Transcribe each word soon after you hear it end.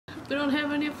We don't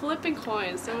have any flipping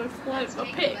coins, so we flip a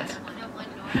pig.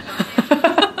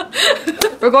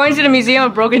 We're going to the Museum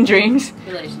of Broken Dreams.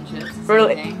 Relationships.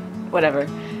 Whatever.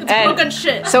 It's broken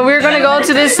shit. So we're gonna go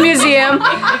to this museum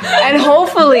and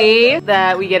hopefully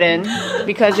that we get in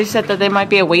because they said that there might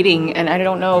be a waiting and I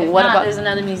don't know what about. There's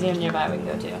another museum nearby we can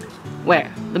go to.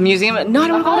 Where? The museum? No, I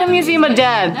don't want the Museum of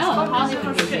Death. No, the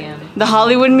Hollywood Museum. The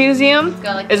Hollywood Museum?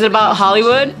 Is it about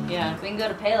Hollywood? Yeah, we can go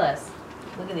to Payless.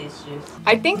 Look at these shoes.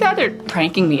 I think that they're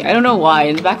pranking me. I don't know why.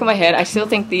 In the back of my head, I still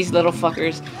think these little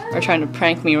fuckers are trying to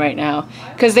prank me right now.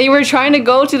 Because they were trying to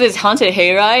go to this haunted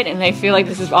hayride, and I feel like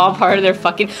this is all part of their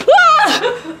fucking...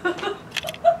 Ah!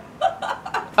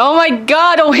 Oh my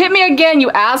god, don't hit me again,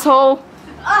 you asshole!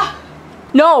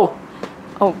 No!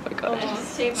 Oh my god.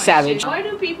 Savage. Why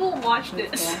do people watch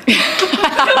this?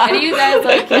 Why do you guys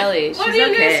like Kelly? Why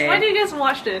do you guys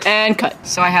watch this? And cut.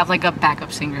 So I have like a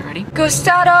backup singer. Ready?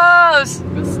 Gustados!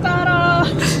 Gustados!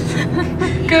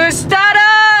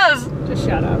 Gustados! Just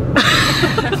shut up.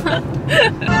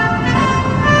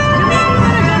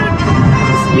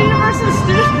 Universal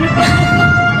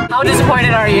Studios. How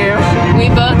disappointed are you? We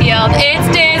both yelled, "It's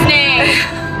Disney!"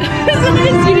 Isn't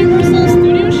this Universal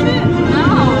Studio shit?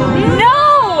 No.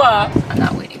 I'm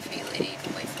not waiting for you, lady.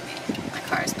 Wait for me. My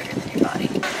car is bigger than your body.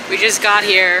 We just got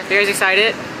here. You guys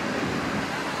excited?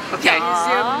 Okay.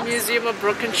 Museum of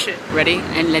Broken Shit. Ready?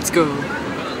 And let's go.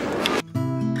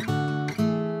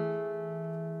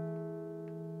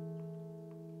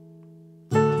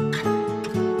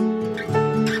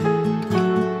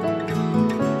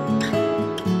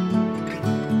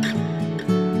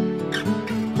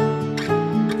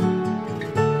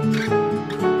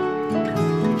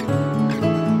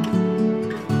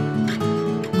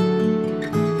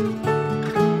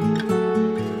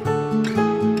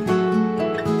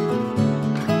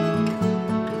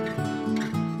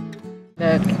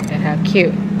 Look at how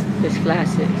cute this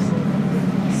glass is.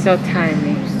 So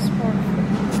tiny.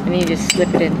 And you just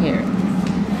slip it in here.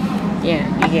 Yeah,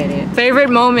 you get it. Favorite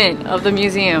moment of the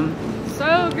museum?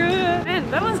 So good. Man,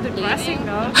 that was depressing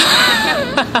though.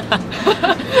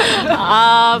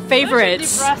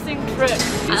 Favorites. Depressing trip.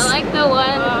 I like the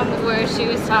one where she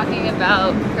was talking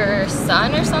about her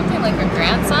son or something, like her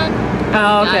grandson.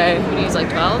 Oh, okay. When he was like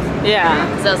 12.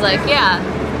 Yeah. So I was like, yeah,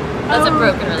 that's a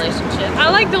broken relationship. I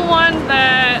like the one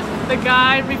that the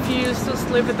guy refused to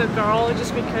sleep with the girl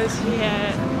just because he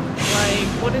had, like,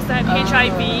 what is that,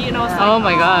 HIV, and I was like, Oh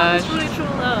my gosh. It's really true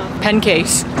love. Pen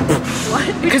case.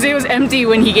 What? Because it was empty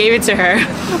when he gave it to her.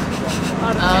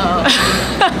 Oh.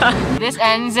 This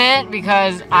ends it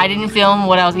because I didn't film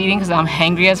what I was eating because I'm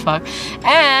hangry as fuck.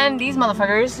 And these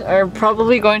motherfuckers are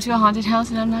probably going to a haunted house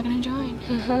and I'm not gonna join.